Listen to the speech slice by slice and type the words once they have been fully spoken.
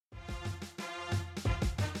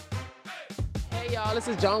Hey y'all, this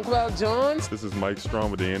is Jonquil Jones. This is Mike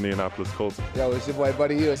Strong with the Indianapolis Colts. Yo, it's your boy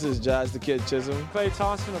Buddy Hughes. This is Josh the Kid Chisholm. Clay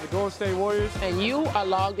Thompson of the Golden State Warriors. And you are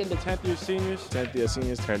logged into 10th year seniors. 10th year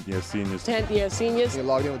seniors. 10th year seniors. 10th year seniors. You're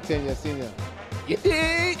logged in with 10 year senior. You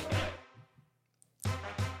dig?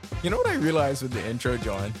 You know what I realized with the intro,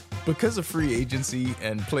 John? Because of free agency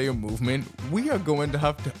and player movement, we are going to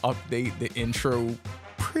have to update the intro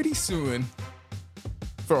pretty soon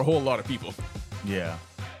for a whole lot of people. Yeah,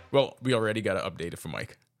 Well, we already got to update it for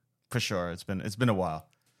Mike. for sure. It's been a while.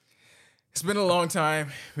 It's been a long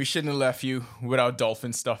time. We shouldn't have left you without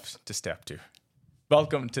Dolphin stuff to step to.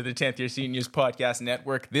 Welcome to the 10th Year Seniors Podcast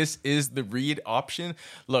Network. This is the read option.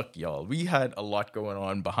 Look, y'all, we had a lot going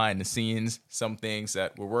on behind the scenes. Some things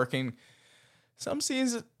that were working, some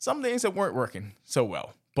things that weren't working so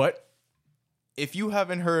well. But if you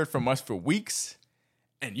haven't heard from us for weeks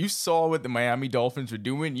and you saw what the Miami Dolphins were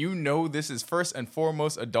doing, you know this is first and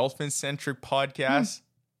foremost a Dolphin-centric podcast.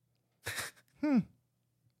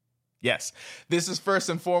 Yes, this is first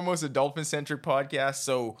and foremost a Dolphin-centric podcast,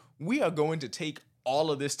 so we are going to take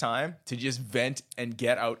all of this time to just vent and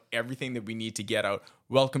get out everything that we need to get out.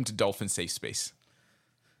 Welcome to Dolphin Safe Space.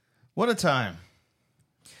 What a time.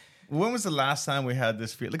 When was the last time we had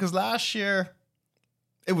this feel? Because last year,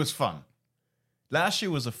 it was fun. Last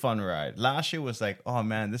year was a fun ride. Last year was like, oh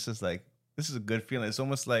man, this is a good feeling. It's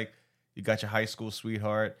almost like you got your high school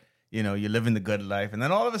sweetheart, you know, you're living the good life. And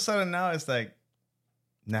then all of a sudden now it's like,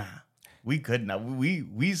 nah, we good now.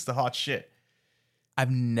 We's the hot shit.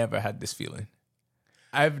 I've never had this feeling.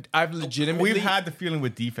 I've legitimately... We've had the feeling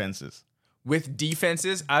with defenses. With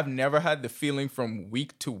defenses, I've never had the feeling from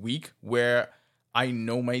week to week where I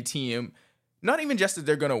know my team, not even just that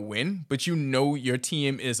they're going to win, but you know your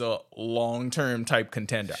team is a long-term type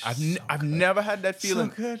contender. I've never had that feeling.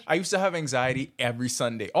 So good. I used to have anxiety every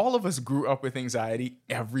Sunday. All of us grew up with anxiety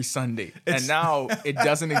every Sunday. And now it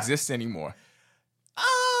doesn't exist anymore.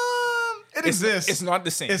 It exists. It's not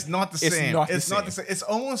the same. It's not the same. It's not the same. It's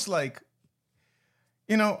almost like,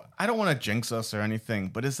 you know, I don't want to jinx us or anything,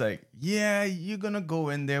 but it's like, yeah, you're going to go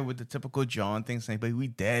in there with the typical John thing saying, but we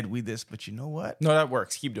dead, we this, but you know what? No, that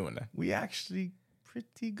works. Keep doing that. We actually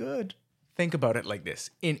pretty good. Think about it like this.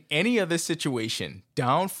 In any other situation,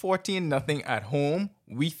 down 14-0 at home,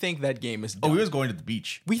 we think that game is done. Oh, we was going to the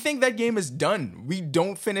beach. We think that game is done. We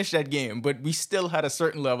don't finish that game, but we still had a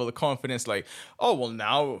certain level of confidence like, oh, well,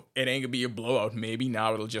 now it ain't going to be a blowout. Maybe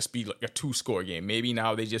now it'll just be like a 2-score game. Maybe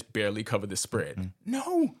now they just barely cover the spread.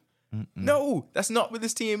 No, that's not what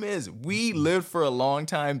this team is. We lived for a long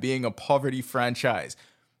time being a poverty franchise.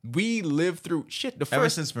 We lived through, Ever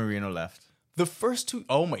since Marino left. The first two,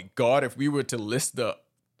 oh my God, if we were to list the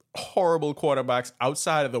horrible quarterbacks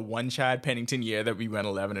outside of the one Chad Pennington year that we went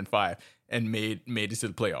 11-5 and made it to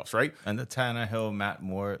the playoffs, right? And the Tannehill, Matt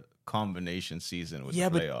Moore combination season with the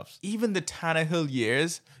playoffs. But even the Tannehill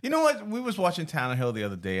years. You know what? We was watching Tannehill the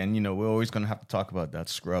other day, and, you know, we're always going to have to talk about that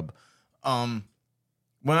scrub. When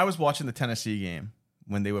I was watching the Tennessee game,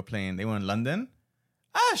 when they were playing, they were in London,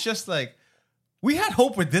 I was just like, we had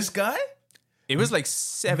hope with this guy? It was like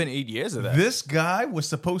 7-8 years of that. This guy was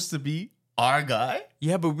supposed to be our guy?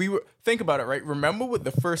 Yeah, but think about it, right? Remember what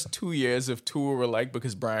the first 2 years of Tua were like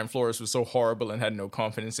because Brian Flores was so horrible and had no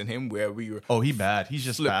confidence in him where we were... Oh, he's bad. He's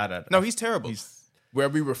just bad at it. No, he's terrible. Where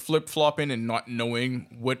we were flip-flopping and not knowing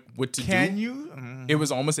what to do. Can you? It was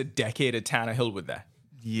almost a decade of Tannehill with that.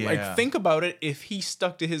 Yeah. Like, think about it. If he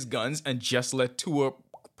stuck to his guns and just let Tua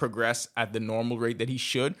progress at the normal rate that he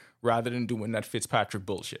should rather than doing that Fitzpatrick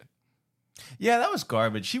bullshit. Yeah, that was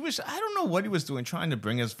garbage. I don't know what he was doing, trying to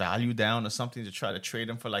bring his value down or something to try to trade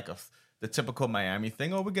him for like the typical Miami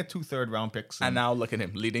thing. Oh, we get 2 third-round picks. And now look at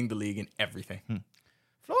him, leading the league in everything.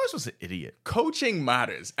 Flores was an idiot. Coaching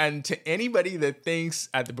matters. And to anybody that thinks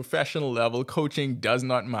at the professional level coaching does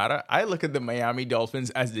not matter, I look at the Miami Dolphins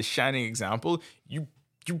as the shining example. You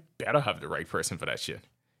better have the right person for that shit.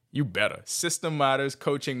 You better. System matters,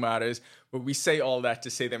 coaching matters. But we say all that to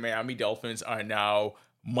say the Miami Dolphins are now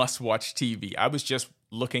must-watch TV. I was just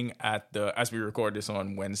looking at as we record this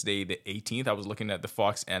on Wednesday the 18th, I was looking at the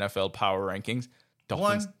Fox NFL Power Rankings.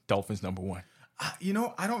 Dolphins number 1. You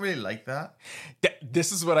know, I don't really like that.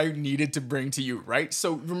 This is what I needed to bring to you, right?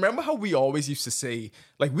 So remember how we always used to say,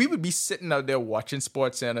 like we would be sitting out there watching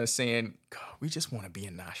SportsCenter saying, God, we just want to be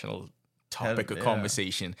a national topic of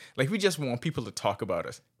conversation. Like we just want people to talk about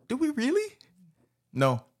us. Do we really?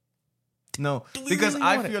 No, because really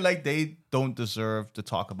I feel like they don't deserve to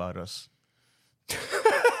talk about us.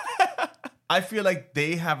 I feel like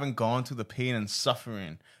they haven't gone through the pain and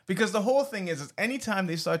suffering. Because the whole thing is anytime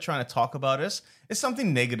they start trying to talk about us, it's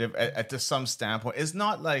something negative at some standpoint. It's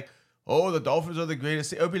not like, oh, the Dolphins are the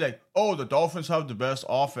greatest. It'll be like, oh, the Dolphins have the best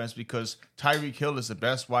offense because Tyreek Hill is the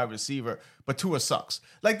best wide receiver, but Tua sucks.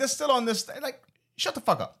 Like, they're still on this. Like, shut the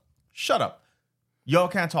fuck up. Shut up. Y'all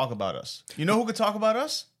can't talk about us. You know who could talk about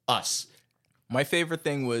us? Us. My favorite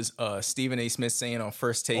thing was Stephen A. Smith saying on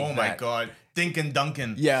First Take. Oh my God. Dinkin'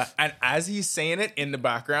 Duncan. Yeah, and as he's saying it in the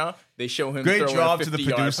background, they show him Great throwing job a to the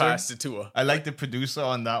 50-yard producer. pass to Tua. I like the producer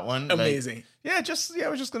on that one. Like, Amazing. we're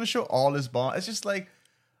just gonna show all his ball. It's just like,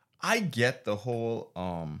 I get the whole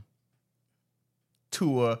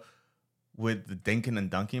Tua with the dinking and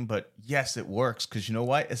dunking, but yes, it works because you know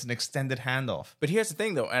what? It's an extended handoff. But here's the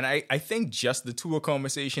thing, though, and I think just the Tua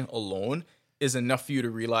conversation alone is enough for you to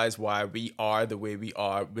realize why we are the way we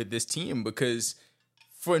are with this team, because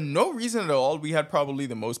for no reason at all, we had probably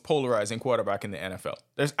the most polarizing quarterback in the NFL.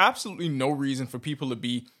 There's absolutely no reason for people to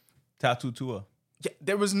be... Tattoo Tua. Yeah,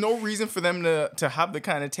 there was no reason for them to have the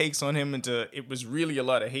kind of takes on him, and it was really a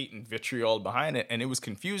lot of hate and vitriol behind it, and it was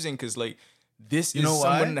confusing because, like, this is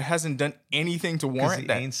someone that hasn't done anything to warrant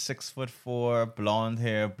that. He ain't 6'4", blonde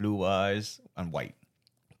hair, blue eyes, and white.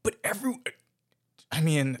 But I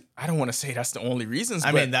mean, I don't want to say that's the only reasons.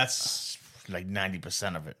 I mean, that's like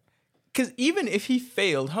 90% of it. Because even if he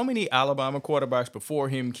failed, how many Alabama quarterbacks before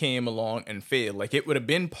him came along and failed? Like, it would have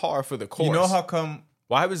been par for the course. You know how come...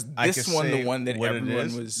 Why was this one the one that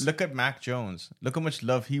everyone was... Look at Mac Jones. Look how much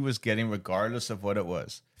love he was getting regardless of what it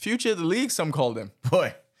was. Future of the league, some called him.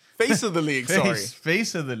 Boy. Face of the league,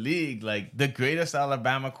 Face of the league. Like, the greatest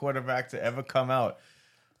Alabama quarterback to ever come out.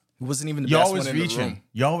 He wasn't even the best one in the room.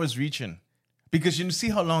 Y'all was reaching. Because you see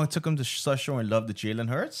how long it took him to start showing love to Jalen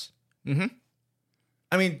Hurts? Mm-hmm.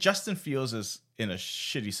 I mean, Justin Fields is in a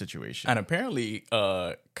shitty situation. And apparently,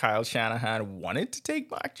 Kyle Shanahan wanted to take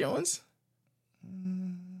Mac Jones.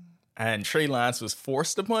 And Trey Lance was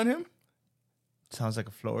forced upon him. Sounds like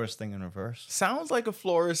a Flores thing in reverse. Sounds like a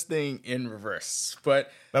Flores thing in reverse.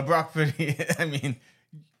 But Brock Purdy, I mean,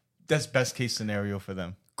 that's best case scenario for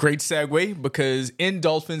them. Great segue, because in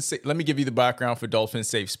Dolphins, let me give you the background for Dolphins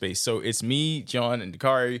Safe Space. So it's me, John, and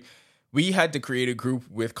Dakarai. We had to create a group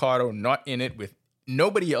with Cardo not in it, with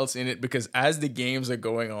nobody else in it, because as the games are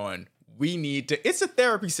going on, we need to... It's a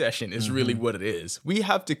therapy session is really what it is. We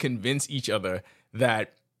have to convince each other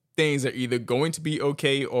that things are either going to be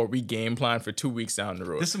okay or we game plan for 2 weeks down the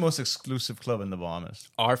road. This is the most exclusive club in the Bahamas.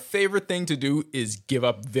 Our favorite thing to do is give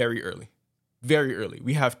up very early. Very early.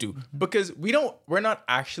 We have to. Because we're not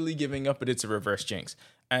actually giving up, but it's a reverse jinx.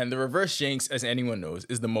 And the reverse jinx, as anyone knows,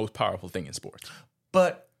 is the most powerful thing in sports.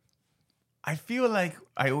 But I feel like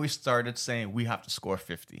I always started saying we have to score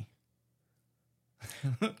 50.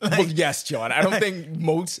 Well, yes, John. I don't think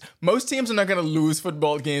most teams are not going to lose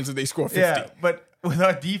football games if they score 50. Yeah, but with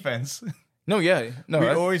our defense, No, we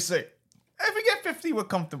always say, if we get 50, we're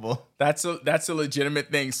comfortable. That's a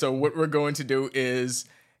legitimate thing. So what we're going to do is...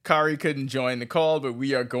 Kari couldn't join the call, but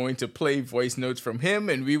we are going to play voice notes from him,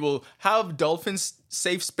 and we will have Dolphins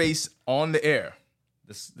Safe Space on the air.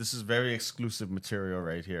 This is very exclusive material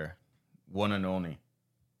right here. One and only.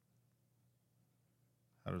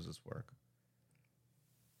 How does this work?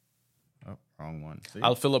 Oh, wrong one. See?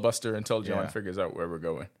 I'll filibuster until John figures out where we're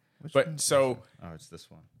going. Oh, it's this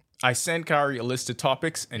one. I sent Kari a list of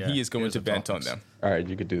topics, and he is going to vent on them. All right,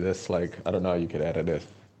 you could do this. Like, I don't know, you could edit it.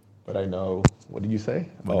 But I know, what did you say?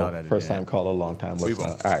 First time caller, long time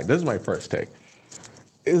listener. All right, this is my first take.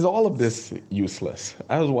 Is all of this useless?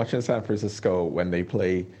 I was watching San Francisco when they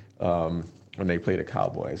play the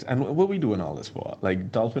Cowboys. And what are we doing all this for?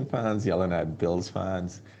 Like, Dolphin fans yelling at Bills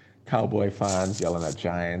fans, Cowboy fans yelling at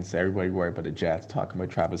Giants, everybody worried about the Jets, talking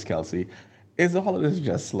about Travis Kelce. Is all of this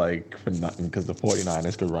just like for nothing because the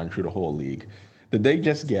 49ers could run through the whole league? Did they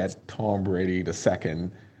just get Tom Brady the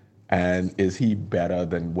second? And is he better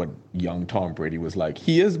than what young Tom Brady was like?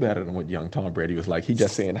 He is better than what young Tom Brady was like. He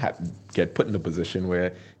just saying had to get put in a position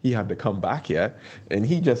where he had to come back here. And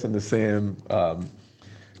he just in the same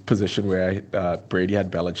position where Brady had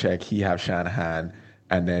Belichick, he have Shanahan,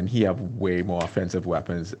 and then he have way more offensive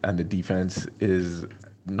weapons. And the defense is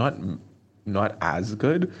not as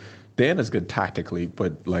good. They ain't as good tactically,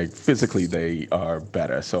 but like physically they are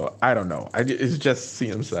better. So I don't know. It just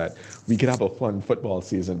seems that we could have a fun football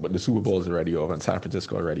season, but the Super Bowl is already over and San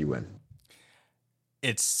Francisco already win.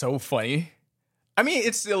 It's so funny. I mean,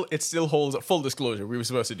 it still holds up. Full disclosure, we were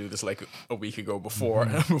supposed to do this like a week ago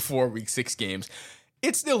before week 6 games.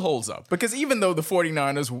 It still holds up because even though the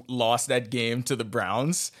 49ers lost that game to the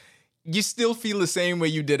Browns, you still feel the same way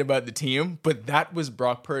you did about the team, but that was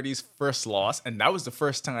Brock Purdy's first loss, and that was the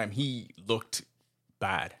first time he looked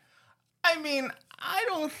bad. I mean, I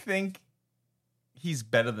don't think he's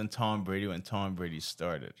better than Tom Brady when Tom Brady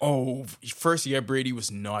started. Oh, first year Brady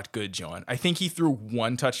was not good, John. I think he threw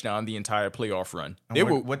one touchdown the entire playoff run.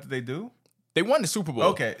 What did they do? They won the Super Bowl.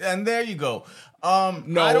 Okay, and there you go.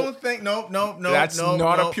 No, I don't think. No. That's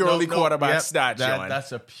not a purely quarterback stat, John.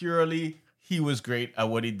 That's a purely he was great at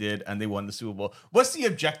what he did, and they won the Super Bowl. What's the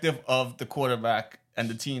objective of the quarterback and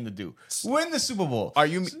the team to do? Win the Super Bowl. Are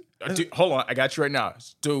you? Hold on, I got you right now.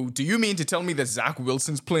 Do you mean to tell me that Zach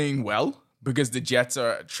Wilson's playing well because the Jets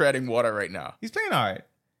are treading water right now? He's playing all right.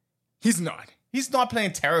 He's not. He's not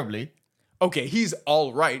playing terribly. Okay, he's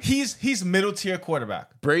all right. He's middle tier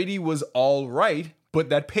quarterback. Brady was all right, but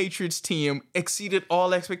that Patriots team exceeded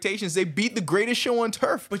all expectations. They beat the greatest show on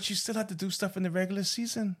turf. But you still had to do stuff in the regular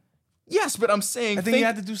season. Yes, but I'm saying... I think you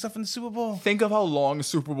had to do stuff in the Super Bowl. Think of how long the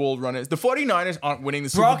Super Bowl run is. The 49ers aren't winning the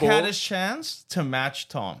Super Bowl. Brock had his chance to match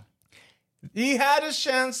Tom. He had his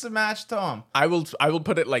chance to match Tom. I will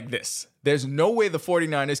put it like this. There's no way the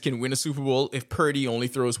 49ers can win a Super Bowl if Purdy only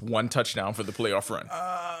throws one touchdown for the playoff run.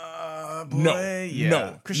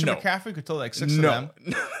 No. Christian McCaffrey could throw like 6 of them.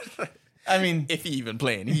 I mean... If he even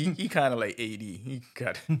playing. He kind of like AD. He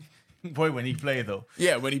got... Boy, when he played, though.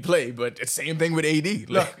 Yeah, when he played, but it's same thing with AD.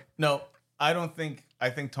 Look, no, I don't think... I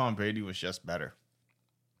think Tom Brady was just better.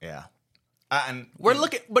 Yeah. And we're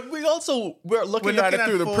looking at it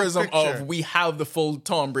through the prism picture. of we have the full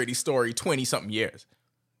Tom Brady story 20-something years.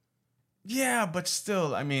 Yeah, but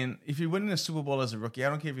still, I mean, if you're winning a Super Bowl as a rookie, I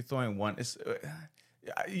don't care if you're throwing one.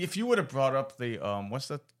 If you would have brought up the what's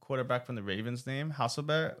the quarterback from the Ravens name?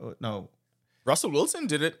 Hasselbeck? No, Russell Wilson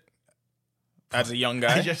did it as a young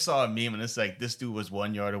guy. I just saw a meme and it's like this dude was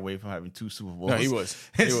 1 yard away from having 2 Super Bowls. No, he was.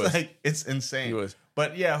 It's insane. He was.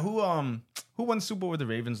 But yeah, who won the Super Bowl with the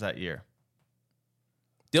Ravens that year?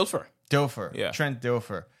 Dilfer. Yeah. Trent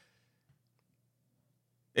Dilfer.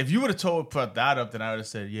 If you would have put that up, then I would have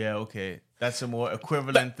said, yeah, okay, that's a more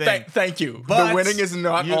equivalent thing. Thank you. But the winning is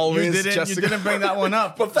not always just... You didn't bring that one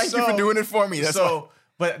up. But thank you for doing it for me. That's why.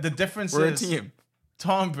 But the difference We're is a team.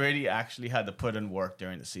 Tom Brady actually had to put in work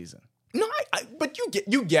during the season. No, but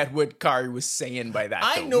you get what Kari was saying by that.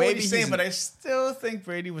 I know what he's saying, but I still think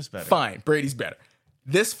Brady was better. Fine, Brady's better.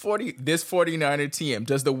 This 49er team,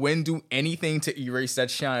 does the win do anything to erase that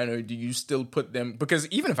shine, or do you still put them? Because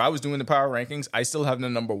even if I was doing the power rankings, I still have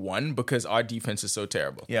them number 1 because our defense is so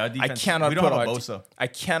terrible. Yeah, our defense. We don't have Bosa. I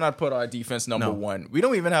cannot put our defense number 1. We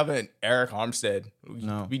don't even have an Eric Armstead.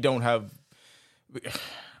 No, we don't have.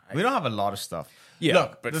 We don't have a lot of stuff. Yeah,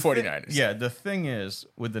 look, but 49ers. The thing is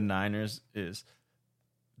with the Niners is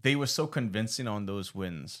they were so convincing on those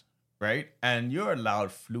wins, right? And you're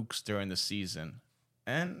allowed flukes during the season.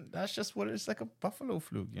 And that's just what it's like, a Buffalo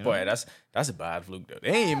fluke. You know? Boy, that's a bad fluke, though. They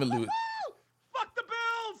ain't even lose. Fuck the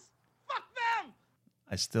Bills! Fuck them!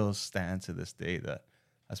 I still stand to this day that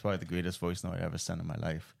that's probably the greatest voice note I ever sent in my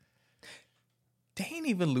life. They ain't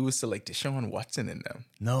even lose to like Deshaun Watson in them.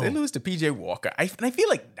 No. They lose to PJ Walker. And I feel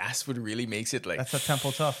like that's what really makes it like... That's a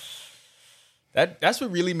Temple tough. That's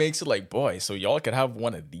what really makes it like, boy, so y'all could have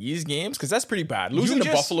one of these games? Because that's pretty bad. Losing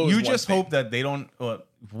to Buffalo is You one just thing. hope that they don't...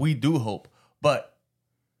 we do hope. But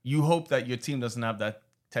you hope that your team doesn't have that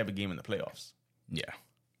type of game in the playoffs. Yeah.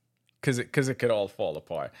 Because it could all fall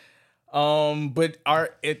apart. But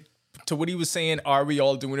to what he was saying, are we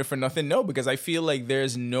all doing it for nothing? No, because I feel like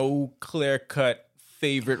there's no clear-cut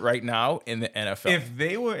favorite right now in the NFL. If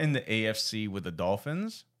they were in the AFC with the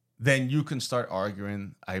Dolphins, then you can start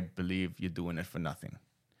arguing, I believe you're doing it for nothing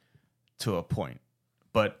to a point.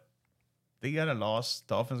 But they got a loss.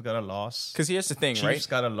 Dolphins got a loss. Because here's the thing, right? Chiefs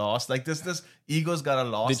got a loss. Like this Eagles got a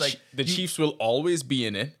loss. The Chiefs will always be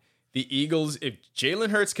in it. The Eagles, if Jalen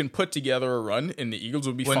Hurts can put together a run, and the Eagles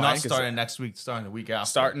will be fine. We're not starting next week, starting the week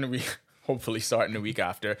after. Hopefully starting the week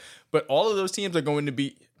after. But all of those teams are going to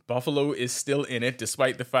be... Buffalo is still in it,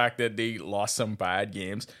 despite the fact that they lost some bad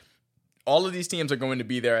games. All of these teams are going to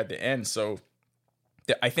be there at the end. So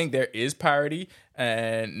I think there is parity.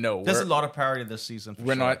 And no, there's a lot of parity this season.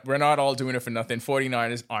 We're not all doing it for nothing.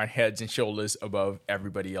 49ers aren't heads and shoulders above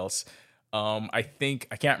everybody else. I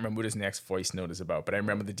can't remember what his next voice note is about, but I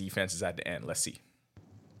remember the defense is at the end. Let's see.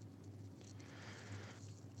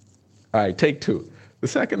 All right, take 2. The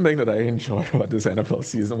second thing that I enjoyed about this NFL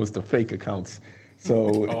season was the fake accounts.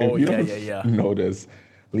 So if you don't notice,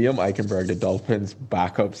 Liam Eichenberg, the Dolphins'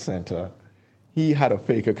 backup center, he had a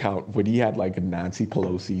fake account where he had like a Nancy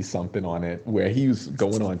Pelosi something on it, where he was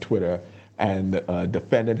going on Twitter and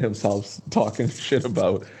defending himself, talking shit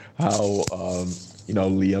about how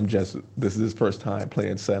Liam this is his first time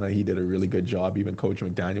playing center. He did a really good job. Even Coach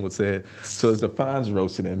McDaniel would say it. So as the fans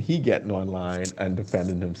roasting him, he getting online and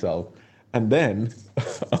defending himself. And then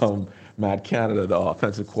Matt Canada, the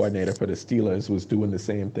offensive coordinator for the Steelers, was doing the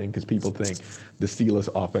same thing because people think the Steelers'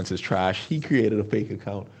 offense is trash. He created a fake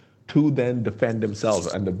account to then defend themselves.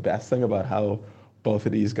 And the best thing about how both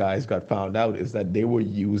of these guys got found out is that they were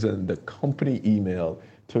using the company email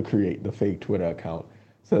to create the fake Twitter account.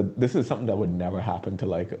 So this is something that would never happen to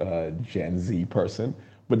like a Gen Z person,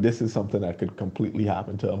 but this is something that could completely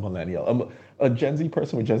happen to a millennial. A Gen Z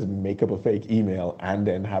person would just make up a fake email and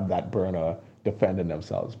then have that burner defending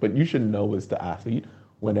themselves. But you should know as the athlete,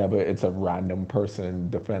 whenever it's a random person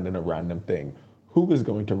defending a random thing, who is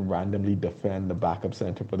going to randomly defend the backup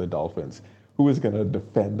center for the Dolphins? Who is going to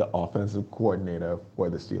defend the offensive coordinator for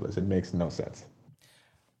the Steelers? It makes no sense.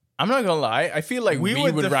 I'm not gonna lie. I feel like we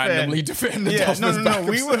would randomly defend the Dolphins. No.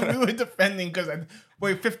 We were defending because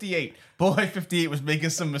boy 58 was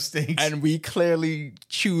making some mistakes, and we clearly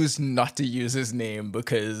choose not to use his name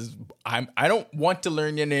because I don't want to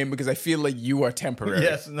learn your name because I feel like you are temporary.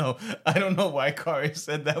 Yes, no, I don't know why Kari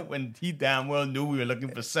said that when he damn well knew we were looking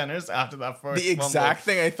for centers after that first. The exact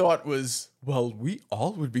thing I thought was, well, we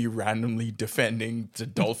all would be randomly defending the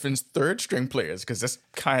Dolphins' third string players because that's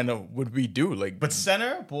kind of what we do. Like, but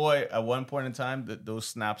center, boy, at one point in time, those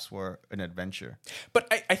snaps were an adventure.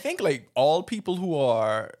 But I think like all people who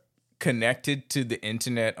are connected to the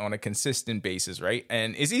internet on a consistent basis, right?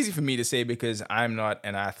 And it's easy for me to say because I'm not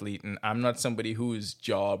an athlete and I'm not somebody whose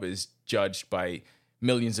job is judged by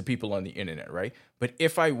millions of people on the internet, right? But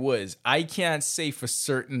if I was, I can't say for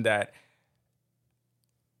certain that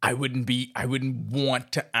I wouldn't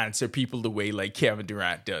want to answer people the way like Kevin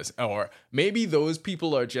Durant does. Or maybe those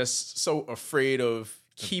people are just so afraid of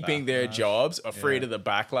keeping their jobs, afraid of the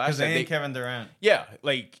backlash. Because they ain't Kevin Durant. Yeah,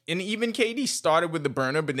 like, and even KD started with the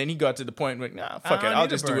burner, but then he got to the point where, nah, fuck it, I'll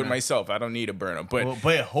just do it myself. I don't need a burner.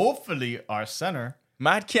 But hopefully our center,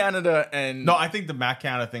 Matt Canada and... No, I think the Matt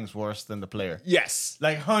Canada thing's worse than the player. Yes.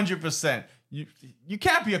 Like 100%. You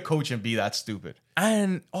can't be a coach and be that stupid.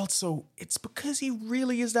 And also, it's because he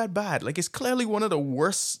really is that bad. Like, it's clearly one of the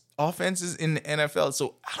worst offenses in the NFL.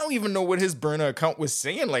 So I don't even know what his burner account was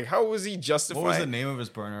saying. Like, how was he justifying? What was the name of his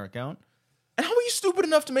burner account? And how are you stupid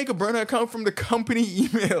enough to make a burner account from the company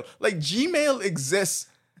email? Like, Gmail exists.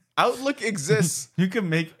 Outlook exists. You can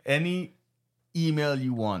make any email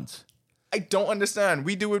you want. I don't understand.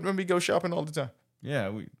 We do it when we go shopping all the time. Yeah,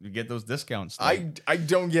 we get those discounts. Like, I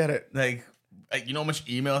don't get it. Like, you know how much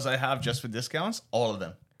emails I have just for discounts? All of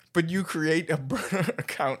them. But you create a burner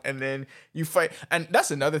account and then you fight. And that's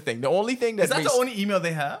another thing. The only thing that is that the only email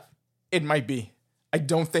they have? It might be. I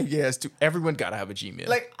don't think it has to. Everyone gotta have a Gmail.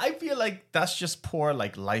 Like, I feel like that's just poor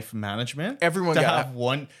like life management. Everyone to gotta have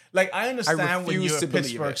one. Like, I understand when you're a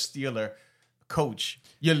Pittsburgh Steeler coach,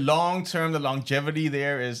 your long term, the longevity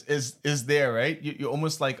there is there, right? You're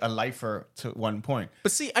almost like a lifer to one point.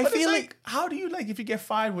 But see, I feel like how do you like if you get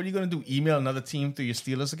fired? What are you gonna do? Email another team through your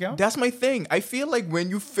Steelers account? That's my thing. I feel like when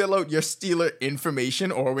you fill out your Steeler information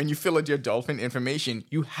or when you fill out your Dolphin information,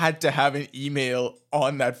 you had to have an email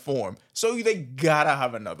on that form. So they gotta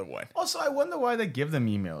have another one. Also, I wonder why they give them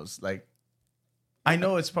emails. Like, I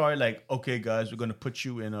know it's probably like, okay, guys, we're going to put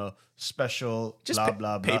you in a special just blah,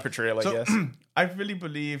 blah, blah. Paper trail, I guess. I really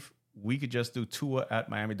believe we could just do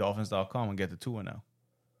tour@miamidolphins.com and get the tour now.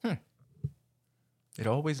 It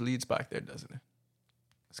always leads back there, doesn't it?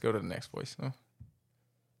 Let's go to the next voice. Let me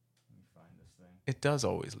find this thing. It does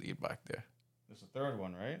always lead back there. There's a third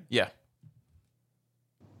one, right? Yeah.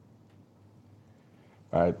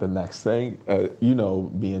 All right, the next thing,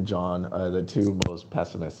 me and John are the two most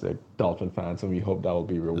pessimistic Dolphin fans, and we hope that will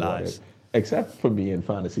be rewarded. Lies. Except for me in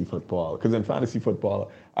fantasy football, because in fantasy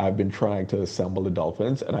football, I've been trying to assemble the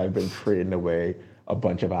Dolphins, and I've been trading away a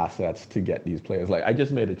bunch of assets to get these players. Like, I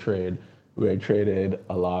just made a trade where I traded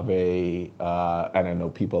Olave, and I know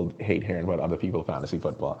people hate hearing about other people fantasy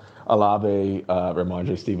football. Olave,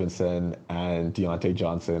 Ramondre Stevenson, and Deontay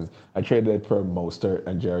Johnson. I traded it for Mostert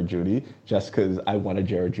and Jared Jeudy just because I wanted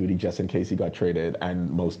Jared Jeudy just in case he got traded, and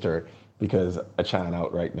Mostert because Achan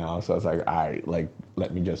out right now. So I was like, all right, like,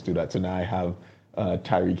 let me just do that. So now I have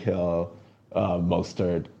Tyreek Hill,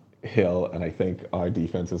 Mostert, Hill, and I think our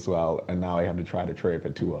defense as well. And now I have to try to trade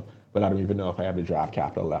for Tua. But I don't even know if I have the draft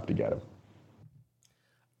capital left to get him.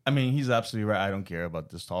 I mean, he's absolutely right. I don't care about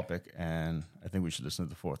this topic, and I think we should listen to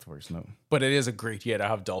the fourth voice note. But it is a great year to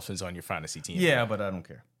have Dolphins on your fantasy team. Yeah, but I don't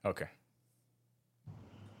care. Okay.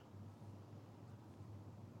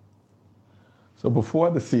 So before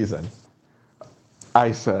the season,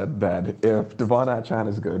 I said that if Devon Achan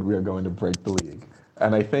is good, we are going to break the league.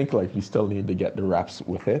 And I think like we still need to get the reps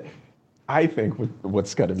with it. I think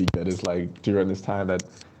what's going to be good is like during this time that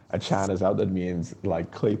Achan is out, that means like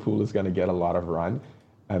Claypool is going to get a lot of run.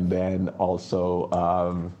 And then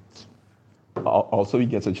also Also, he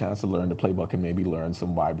gets a chance to learn the playbook and maybe learn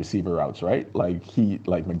some wide receiver routes, right? Like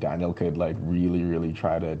McDaniel could like really, really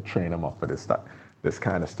try to train him up for this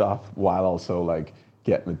kind of stuff, while also like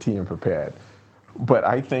getting the team prepared. But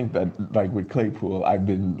I think that like with Claypool, I've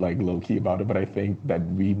been like low key about it, but I think that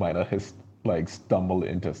we might have like stumbled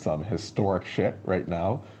into some historic shit right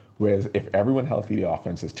now. Whereas if everyone healthy, the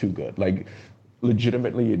offense is too good. Like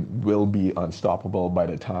legitimately, it will be unstoppable by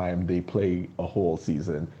the time they play a whole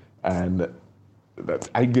season. And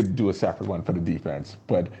I could do a separate one for the defense,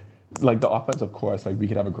 but like the offense, of course, like we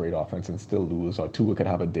could have a great offense and still lose, or Tua could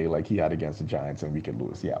have a day like he had against the Giants and we could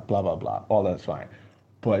lose. Yeah, blah blah blah. All that's fine,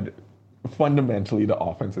 but fundamentally, the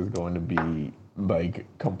offense is going to be like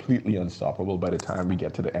completely unstoppable by the time we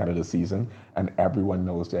get to the end of the season, and everyone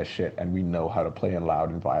knows their shit, and we know how to play in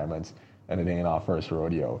loud environments, and it ain't our first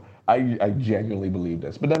rodeo. I genuinely believe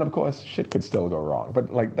this, but then of course, shit could still go wrong.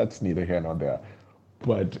 But like that's neither here nor there.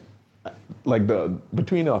 But like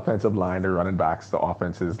between the offensive line, the running backs, the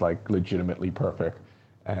offense is like legitimately perfect.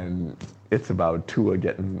 And it's about Tua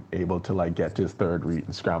getting able to like get to his third read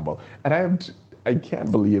and scramble. And I can't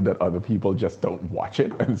believe that other people just don't watch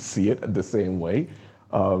it and see it the same way.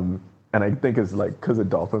 And I think it's like because of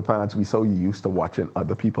Dolphin fans, we so used to watching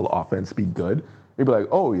other people offense be good. We'd be like,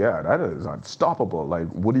 oh yeah, that is unstoppable. Like,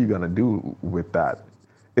 what are you gonna do with that?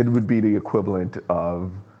 It would be the equivalent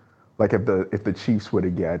of like if the Chiefs were to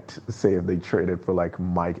get, say, if they traded for like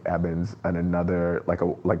Mike Evans and another like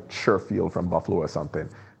Sherfield from Buffalo or something,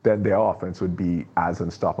 then their offense would be as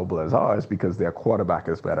unstoppable as ours because their quarterback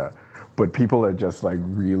is better. But people are just like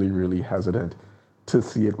really, really hesitant to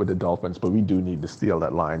see it with the Dolphins. But we do need to steal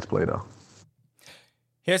that Lions play though.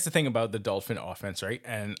 Here's the thing about the Dolphin offense, right?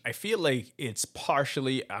 And I feel like it's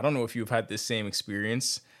partially, I don't know if you've had this same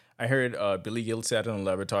experience. I heard Billy Gill said it on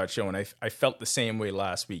the Levertard show, and I felt the same way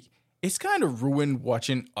last week. It's kind of ruined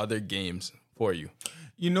watching other games for you.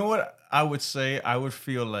 You know what I would say? I would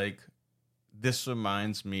feel like this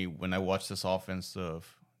reminds me when I watched this offense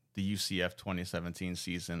of the UCF 2017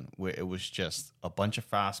 season, where it was just a bunch of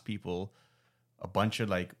fast people, a bunch of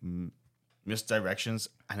like misdirections,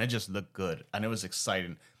 and it just looked good and it was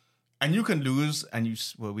exciting. And you can lose, and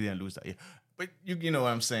we didn't lose that year, but you know what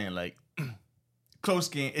I'm saying? Like close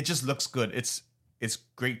game, it just looks good. It's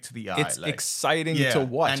great to the eye. It's like, exciting to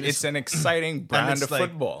watch. And it's an exciting brand of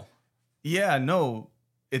football. Yeah, no,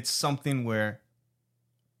 it's something where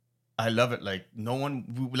I love it. Like no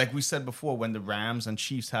one, like we said before, when the Rams and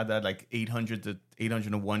Chiefs had that like 800 to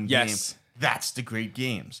 801 game, that's the great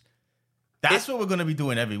games. That's what we're going to be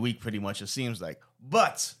doing every week, pretty much, it seems like.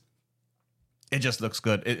 But it just looks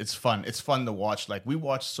good. It's fun. It's fun to watch. Like we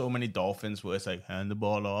watch so many Dolphins where it's like hand the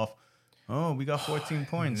ball off. Oh, we got 14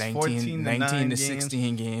 points. 19 to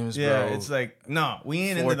 16 games, bro. Yeah, it's like, no, we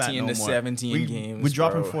ain't into that no more. 14 to 17 games, We're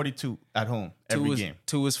dropping 42 at home every game.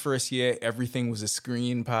 To his first year, everything was a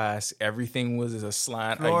screen pass. Everything was a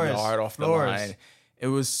slant, a yard off the line. It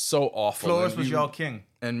was so awful. Flores was y'all king.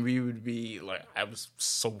 And we would be like, I was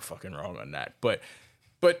so fucking wrong on that. But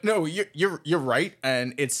no, you're right,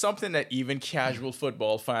 and it's something that even casual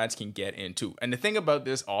football fans can get into. And the thing about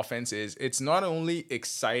this offense is it's not only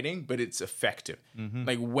exciting, but it's effective. Mm-hmm.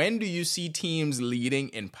 Like when do you see teams leading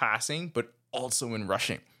in passing, but also in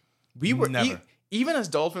rushing? We were never. Even as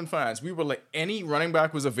Dolphin fans, we were like, any running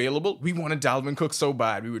back was available. We wanted Dalvin Cook so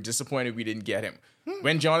bad. We were disappointed we didn't get him.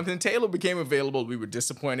 When Jonathan Taylor became available, we were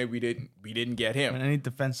disappointed we didn't get him. When any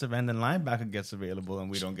defensive end and linebacker gets available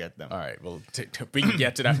and we don't get them. All right, well, we can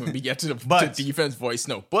get to that when we get to the defense voice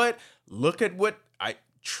note. But look at what I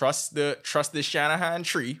trust the Shanahan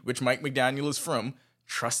tree, which Mike McDaniel is from.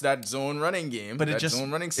 Trust that zone running game, but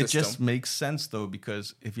zone running system. It just makes sense though,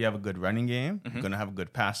 because if you have a good running game, you're gonna have a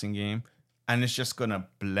good passing game, and it's just gonna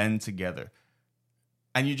blend together.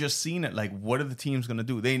 And you're just seeing it, like, what are the teams going to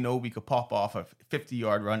do? They know we could pop off a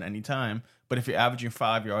 50-yard run anytime, but if you're averaging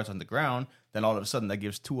 5 yards on the ground, then all of a sudden that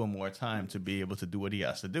gives Tua more time to be able to do what he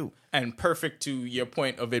has to do. And perfect to your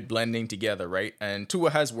point of it blending together, right? And Tua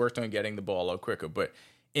has worked on getting the ball out quicker, but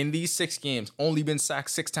in these 6 games, only been sacked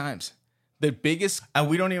 6 times. The biggest... And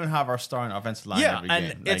we don't even have our starting offensive line every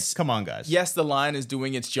game. Like, come on, guys. Yes, the line is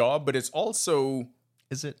doing its job, but it's also...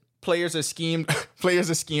 Is it? Players are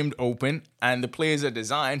schemed open, and the players are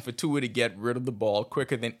designed for Tua to get rid of the ball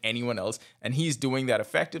quicker than anyone else, and he's doing that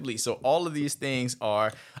effectively. So all of these things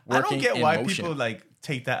are working in motion. I don't get why people like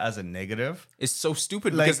take that as a negative. It's so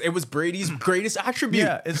stupid because it was Brady's greatest attribute.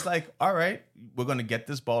 Yeah, it's like, all right, we're going to get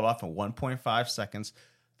this ball off in 1.5 seconds.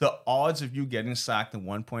 The odds of you getting sacked in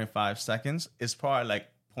 1.5 seconds is probably like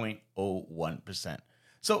 0.01%.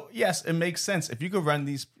 So yes, it makes sense. If you could run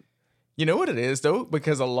these... You know what it is, though?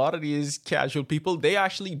 Because a lot of these casual people, they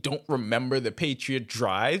actually don't remember the Patriot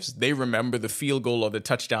drives. They remember the field goal or the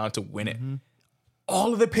touchdown to win it.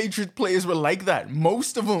 All of the Patriot players were like that.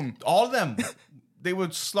 Most of them. All of them. They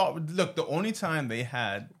would slot. Look, the only time they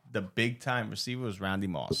had the big-time receiver was Randy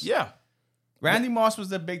Moss. Yeah. Randy Moss was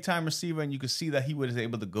the big-time receiver, and you could see that he was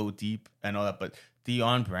able to go deep and all that. But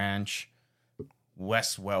Deion Branch,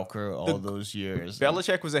 Wes Welker, all those years.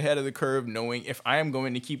 Belichick was ahead of the curve, knowing if I am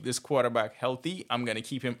going to keep this quarterback healthy, I'm going to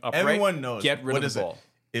keep him upright. Everyone knows. Get rid of the ball.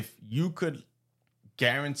 If you could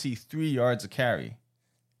guarantee 3 yards of carry,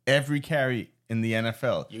 every carry in the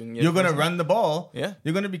NFL, you're going to run the ball. Yeah.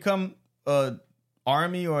 You're going to become a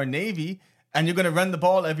Army or a Navy, and you're going to run the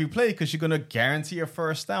ball every play because you're going to guarantee a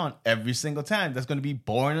first down every single time. That's going to be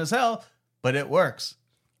boring as hell, but it works.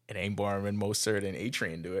 It ain't boring when Mostert and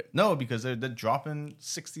A-Train do it. No, because they're dropping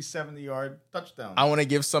 60, 70-yard touchdowns. I want to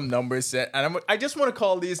give some numbers, and I just want to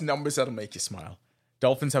call these numbers that'll make you smile.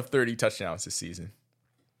 Dolphins have 30 touchdowns this season.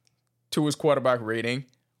 Tua's quarterback rating,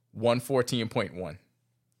 114.1.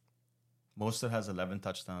 Mostert has 11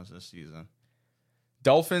 touchdowns this season.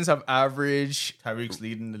 Dolphins have averaged... Tyreek's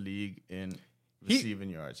leading the league in receiving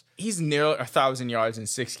yards. He's near 1,000 yards in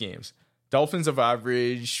 6 games. Dolphins have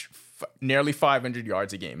averaged nearly 500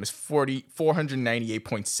 yards a game. It's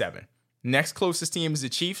 498.7. Next closest team is the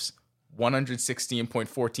Chiefs,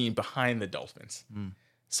 116.14 behind the Dolphins.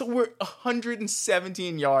 So we're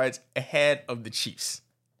 117 yards ahead of the Chiefs.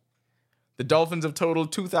 The Dolphins have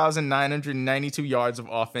totaled 2,992 yards of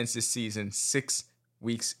offense this season, 6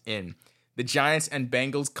 weeks in. The Giants and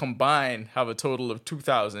Bengals combined have a total of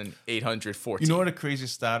 2,814. You know what a crazy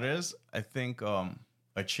stat is? I think a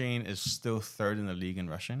chain is still third in the league in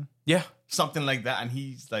rushing. Yeah. Something like that. And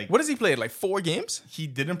he's like... What has he played? Like 4 games? He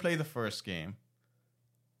didn't play the first game.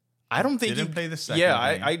 I don't think he didn't play the second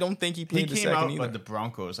game. I don't think he played the second He came out either. with the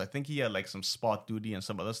Broncos. I think he had like some spot duty and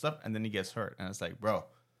some other stuff. And then he gets hurt. And it's like, bro.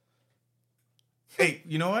 Hey,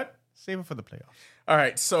 you know what? Save it for the playoffs. All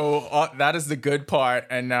right, so that is the good part,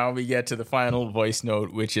 and now we get to the final voice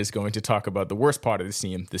note, which is going to talk about the worst part of the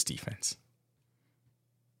team, this defense.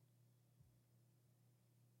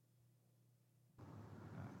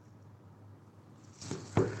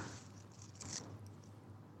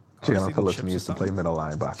 Jalen Phillips needs to play middle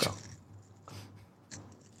linebacker.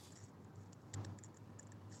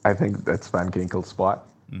 I think that's Van Ginkel's spot.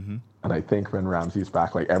 And I think when Ramsey's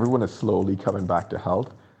back, like everyone is slowly coming back to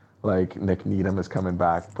health. Like Nick Needham is coming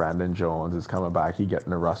back, Brandon Jones is coming back. He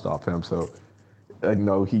getting the rust off him. So I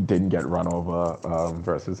know he didn't get run over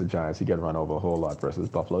versus the Giants. He got run over a whole lot versus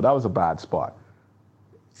Buffalo. That was a bad spot.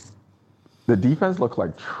 The defense looked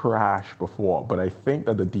like trash before, but I think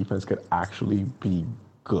that the defense could actually be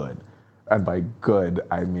good. And by good,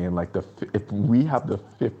 I mean like if we have the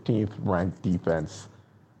 15th ranked defense,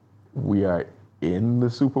 we are in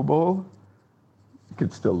the Super Bowl.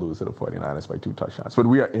 Could still lose to the 49ers by 2 touchdowns. But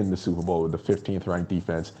we are in the Super Bowl with the 15th ranked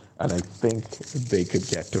defense, and I think they could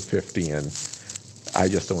get to 50, and I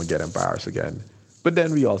just don't want to get embarrassed again. But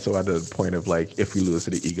then we also had the point of, like, if we lose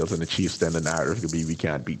to the Eagles and the Chiefs, then the narrative could be we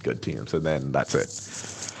can't beat good teams, and then that's it.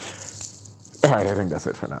 All right, I think that's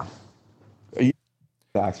it for now. You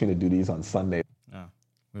asked me to do these on Sunday. No,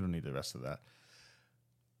 we don't need the rest of that.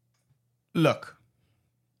 Look.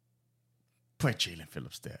 Put Jalen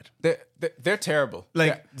Phillips dead. They're terrible.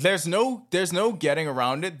 Like there's no getting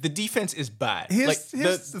around it. The defense is bad. Here's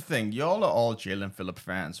the thing. Y'all are all Jalen Phillips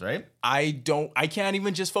fans, right? I can't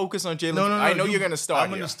even just focus on Jalen. No, I know you're gonna start.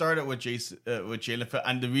 I'm gonna start it with Jalen Phillips,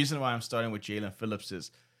 and the reason why I'm starting with Jalen Phillips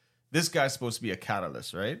is this guy's supposed to be a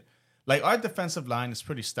catalyst, right? Like our defensive line is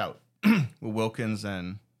pretty stout with Wilkins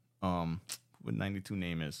and what 92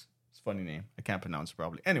 name is. It's a funny name. I can't pronounce it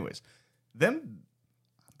probably. Anyways, they're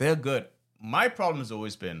good. My problem has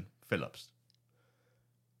always been Phillips.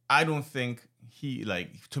 I don't think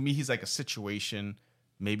to me, he's like a situation,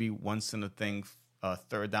 maybe once in a thing,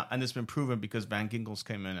 third down. And it's been proven because Van Ginkel's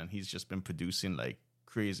came in and he's just been producing like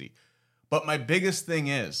crazy. But my biggest thing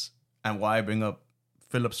is, and why I bring up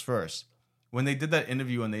Phillips first, when they did that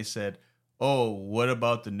interview and they said, oh, what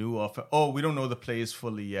about the new offense? Oh, we don't know the plays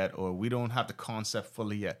fully yet, or we don't have the concept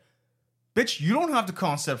fully yet. Bitch, you don't have the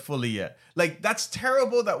concept fully yet. Like, that's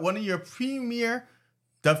terrible that one of your premier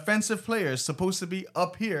defensive players supposed to be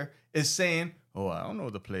up here is saying, oh, I don't know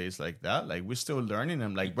the plays like that. Like, we're still learning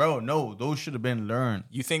them. Like, bro, no, those should have been learned.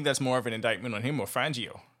 You think that's more of an indictment on him or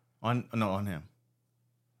Fangio? On him.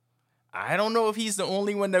 I don't know if he's the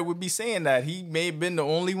only one that would be saying that. He may have been the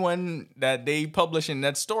only one that they publish in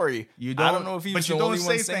that story. I don't know if he's the only one saying that. But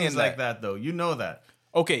you don't say things like that, though. You know that.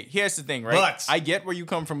 Okay, here's the thing, right? But I get where you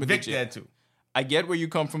come from with Vic the did too. I get where you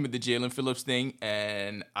come from with the Jalen Phillips thing,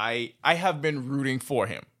 and I have been rooting for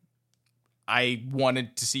him. I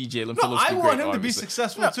wanted to see Jalen Phillips be I great, want him to be obviously.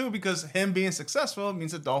 successful too, because him being successful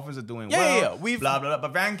means the Dolphins are doing well. We've blah, blah, blah.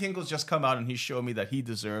 But Van Kinkel's just come out and he showed me that he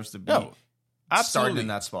deserves to be starting absolutely in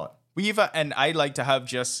that spot. And I like to have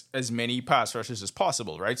just as many pass rushers as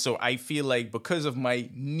possible, right? So I feel like because of my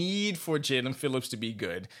need for Jalen Phillips to be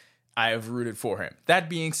good, I have rooted for him. That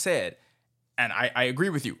being said, and I agree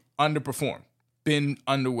with you, underperformed, been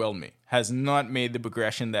underwhelming, has not made the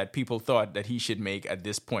progression that people thought that he should make at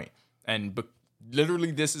this point. And literally,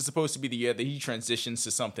 this is supposed to be the year that he transitions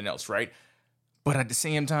to something else, right? But at the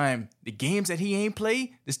same time, the games that he ain't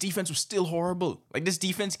play, this defense was still horrible. Like, this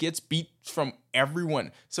defense gets beat from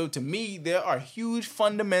everyone. So to me, there are huge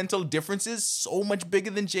fundamental differences, so much bigger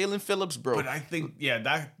than Jalen Phillips, bro. But I think,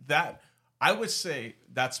 that I would say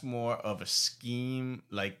that's more of a scheme,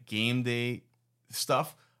 like game day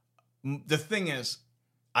stuff. The thing is,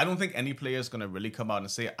 I don't think any player is going to really come out and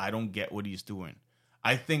say, I don't get what he's doing.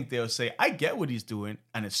 I think they'll say, I get what he's doing,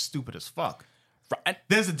 and it's stupid as fuck. Right.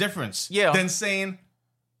 There's a difference. Yeah. Than saying,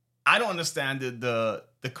 I don't understand the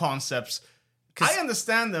concepts. I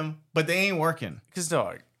understand them, but they ain't working. Because,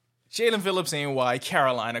 dog, Jalen Phillips ain't why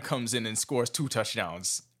Carolina comes in and scores 2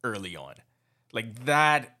 touchdowns early on. Like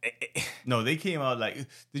that. No, they came out like,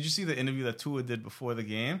 did you see the interview that Tua did before the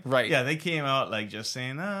game? Right. Yeah, they came out like just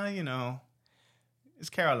saying, it's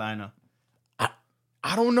Carolina.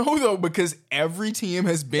 I don't know, though, because every team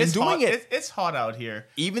has been doing it. It's hot out here.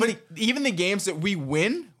 Even the games that we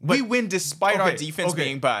win despite our defense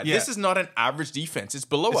being bad. Yeah. This is not an average defense. It's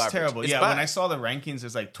below average. It's terrible. It's yeah, bad. when I saw the rankings,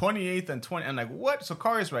 it's like 28th and 20. I'm like, what? So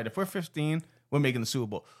Kari's right. If we're 15, we're making the Super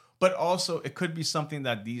Bowl. But also, it could be something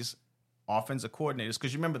that these offensive coordinators,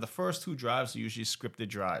 because you remember the first 2 drives are usually scripted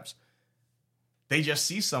drives. They just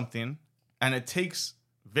see something, and it takes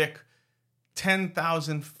Vic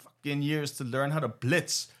 10,000 fucking years to learn how to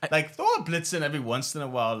blitz. Like, throw a blitz in every once in a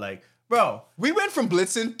while. Like, bro, we went from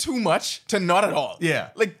blitzing too much to not at all. Yeah.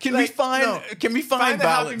 Like, can we find a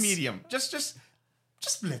balance? happy medium? Just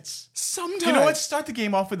blitz. Sometimes. You know what? Start the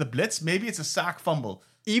game off with a blitz. Maybe it's a sack fumble.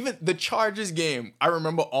 Even the Chargers game, I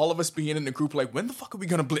remember all of us being in the group like, when the fuck are we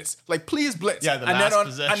gonna blitz? Like, please blitz. Yeah,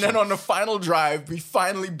 possession. And then on the final drive, we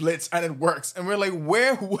finally blitz and it works. And we're like,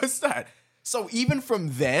 where was that? So even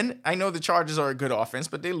from then, I know the Chargers are a good offense,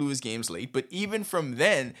 but they lose games late. But even from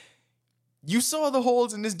then, you saw the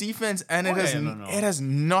holes in this defense, and it has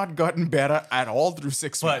not gotten better at all through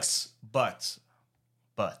 6 weeks. But,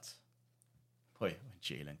 boy, when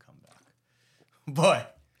Jalen come back, boy.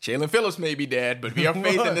 Jalen Phillips may be dead, but we have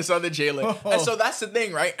faith in this other Jalen. And so that's the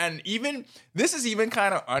thing, right? And even this is even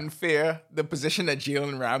kind of unfair, the position that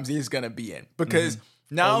Jalen Ramsey is going to be in, because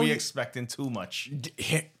now we expecting too much.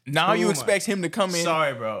 Now you expect him to come in.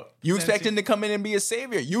 Sorry, bro. You expect him to come in and be a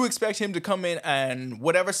savior. You expect him to come in and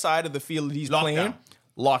whatever side of the field he's playing,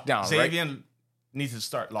 lock down. Xavier right? needs to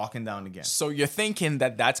start locking down again. So you're thinking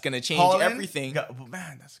that that's going to change everything.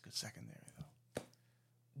 Man, that's a good secondary, though.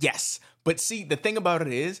 Yes. But see, the thing about it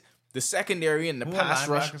is, the secondary and the pass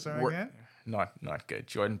rush were not good.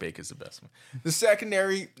 Jordan Baker's the best one. The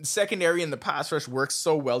secondary and the pass rush work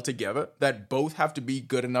so well together that both have to be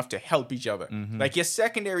good enough to help each other. Like, your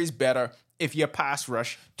secondary is better if your pass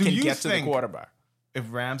rush can get to the quarterback. If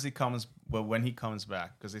Ramsey when he comes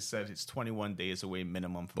back, because they said it's 21 days away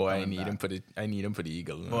minimum. From I need him for the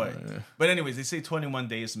Eagle. Boy. But anyways, they say 21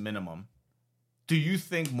 days minimum. Do you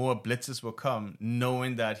think more blitzes will come,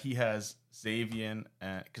 knowing that he has Xavier,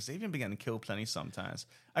 because Xavier began to kill plenty sometimes.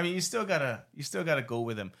 I mean, you still gotta go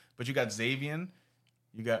with him, but you got Xavier,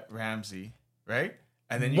 you got Ramsey, right?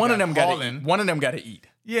 And then one of them got to eat.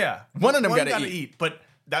 Yeah, one of them got to eat. But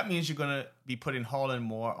that means you're gonna be putting Holland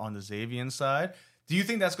more on the Xavier side. Do you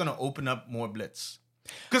think that's gonna open up more blitz?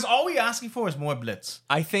 Because all we asking for is more blitz.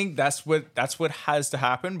 I think that's what has to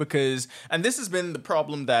happen, because, and this has been the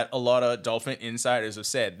problem that a lot of Dolphin insiders have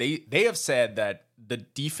said. They have said that the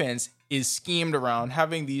defense is schemed around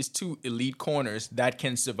having these 2 elite corners that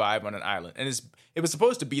can survive on an island. And it was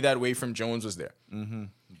supposed to be that way from Jones was there.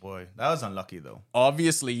 Boy, that was unlucky, though.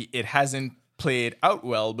 Obviously, it hasn't played out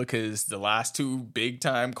well, because the last 2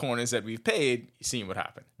 big-time corners that we've paid, you've seen what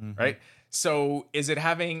happened, right? So is it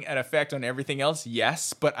having an effect on everything else?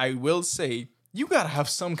 Yes, but I will say you got to have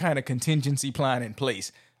some kind of contingency plan in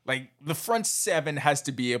place. Like, the front 7 has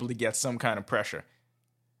to be able to get some kind of pressure.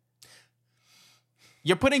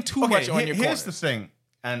 You're putting too much on your corners. Here's the thing,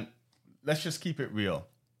 and let's just keep it real.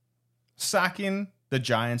 Sacking the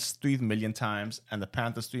Giants 3 million times and the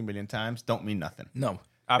Panthers 3 million times don't mean nothing. No,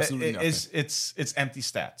 absolutely nothing. It's empty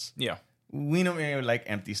stats. Yeah. We don't really like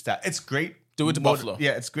empty stats. It's great Do it to Buffalo.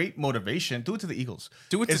 Yeah, it's great motivation. Do it to the Eagles.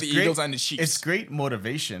 Do it to the Eagles and the Chiefs. It's great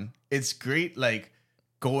motivation. It's great, like,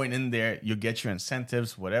 going in there, you get your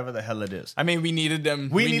incentives, whatever the hell it is. I mean, we needed them.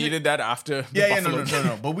 We needed that after the Buffalo game.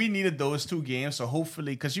 No. But we needed those 2 games. So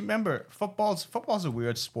hopefully, because you remember, football's a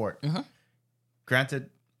weird sport. Mm-hmm.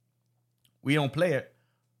 Granted, we don't play it,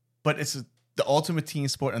 but it's the ultimate team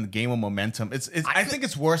sport and the game of momentum. I think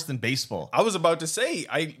it's worse than baseball. I was about to say,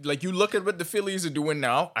 you look at what the Phillies are doing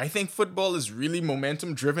now. I think football is really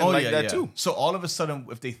momentum driven too. So all of a sudden,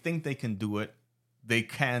 if they think they can do it, they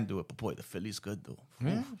can do it. But boy, the Phillies good though.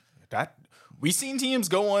 Yeah. We seen teams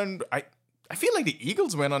go on. I feel like the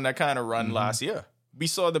Eagles went on that kind of run last year. We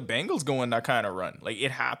saw the Bengals go on that kind of run. Like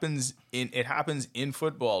it happens in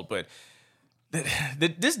football, but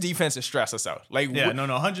this defense is stress us out. Like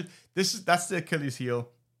 100. That's the Achilles heel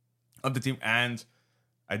of the team, and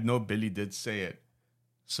I know Billy did say it,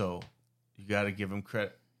 so you got to give him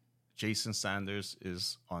credit. Jason Sanders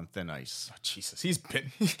is on thin ice. Oh, Jesus,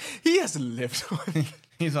 he hasn't lived on.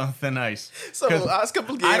 He's on thin ice. So the last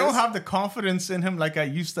couple of games, I don't have the confidence in him like I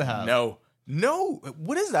used to have. No.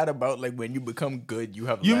 What is that about? Like when you become good, you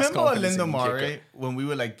have. You less remember confidence Linda in your kicker? Murray when we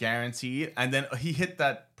were like guaranteed, and then he hit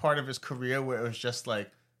that part of his career where it was just like,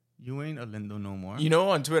 you ain't a Lindo no more. You know,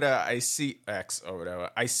 on Twitter, I see X or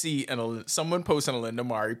whatever. I see someone posting a Linda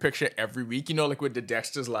Murray picture every week. You know, like with the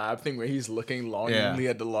Dexter's Lab thing where he's looking longingly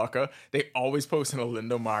at the locker. They always post a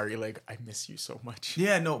Linda Murray like, I miss you so much.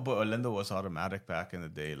 Yeah, no, but Orlando was automatic back in the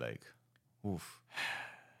day. Like, oof.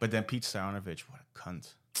 But then Pete Staranovich, what a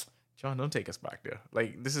cunt. John, don't take us back there.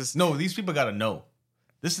 Like, this is... No, these people got to know.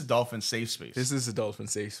 This is Dolphin safe space. This is a Dolphin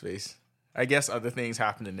safe space. I guess other things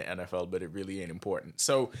happen in the NFL, but it really ain't important.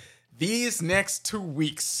 So these next 2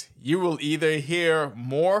 weeks, you will either hear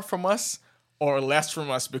more from us or less from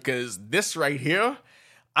us, because this right here,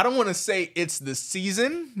 I don't want to say it's the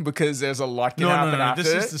season because there's a lot can happen after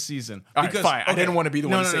this is the season. All right, fine. I didn't want to be the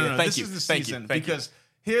one to say it. Thank you. This is the season because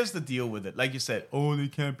here's the deal with it. Like you said, they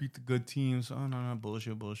can't beat the good teams. Oh, no,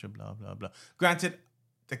 bullshit, blah, blah, blah. Granted,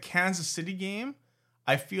 the Kansas City game,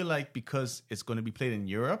 I feel like because it's going to be played in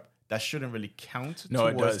Europe, that shouldn't really count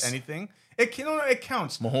towards anything. It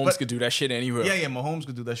counts. Mahomes could do that shit anywhere. Yeah, Mahomes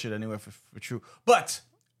could do that shit anywhere for true. But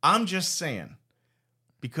I'm just saying,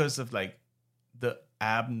 because of like the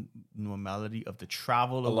abnormality of the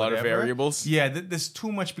travel, a lot of variables. Yeah, there's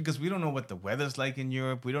too much because we don't know what the weather's like in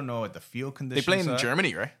Europe. We don't know what the field conditions are. They play in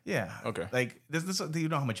Germany, right? Yeah. Okay. Like, you don't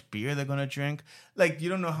know how much beer they're gonna drink. Like, you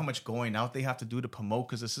don't know how much going out they have to do to promote,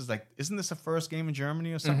 because this is like, isn't this the first game in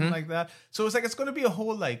Germany or something like that? So it's like it's gonna be a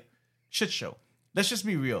whole like shit show. Let's just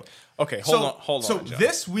be real. Okay, hold on. So John.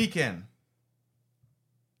 this weekend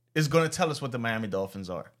is gonna tell us what the Miami Dolphins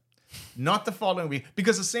are. Not the following week,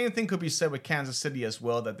 because the same thing could be said with Kansas City as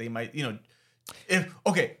well, that they might,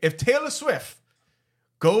 if Taylor Swift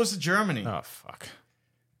goes to Germany, oh fuck,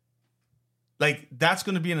 like that's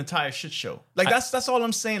going to be an entire shit show. Like that's all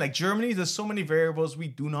I'm saying. Like Germany, there's so many variables we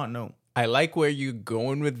do not know. I like where you're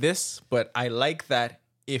going with this, but I like that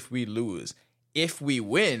if we lose. If we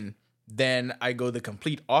win, then I go the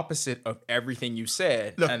complete opposite of everything you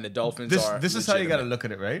said. Look, and the Dolphins are this is how you got to look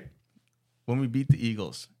at it, right? When we beat the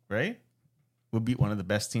Eagles, right? We'll beat one of the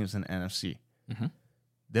best teams in the NFC. Mm-hmm.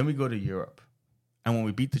 Then we go to Europe. And when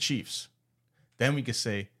we beat the Chiefs, then we could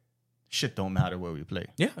say, shit don't matter where we play.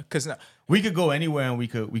 Yeah, because we could go anywhere and we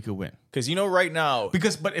could win. Because right now...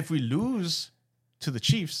 But if we lose to the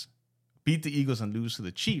Chiefs, beat the Eagles and lose to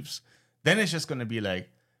the Chiefs, then it's just going to be like,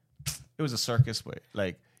 it was a circus way.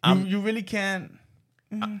 Like, you really can't...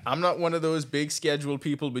 I'm not one of those big schedule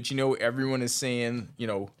people, but everyone is saying,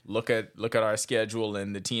 look at our schedule,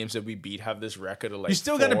 and the teams that we beat have this record of like. You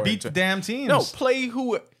still got to beat the damn teams. No,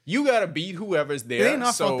 you got to beat whoever's there. They ain't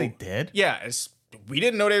not thought they dead. Yeah, we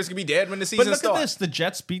didn't know they was gonna be dead when the season started. But look at this: the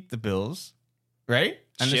Jets beat the Bills, right?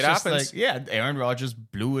 And shit it's just happens. like, Aaron Rodgers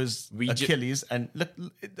blew his Achilles, and look,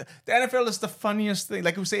 the NFL is the funniest thing.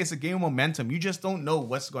 Like we say, it's a game of momentum. You just don't know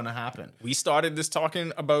what's going to happen. We started this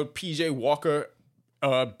talking about PJ Walker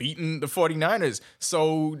beating the 49ers.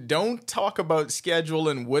 So don't talk about schedule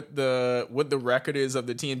and what the record is of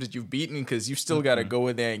the teams that you've beaten, because you still got to go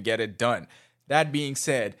in there and get it done. That being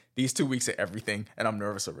said, these 2 weeks are everything, and I'm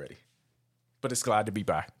nervous already. But it's glad to be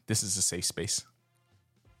back. This is a safe space.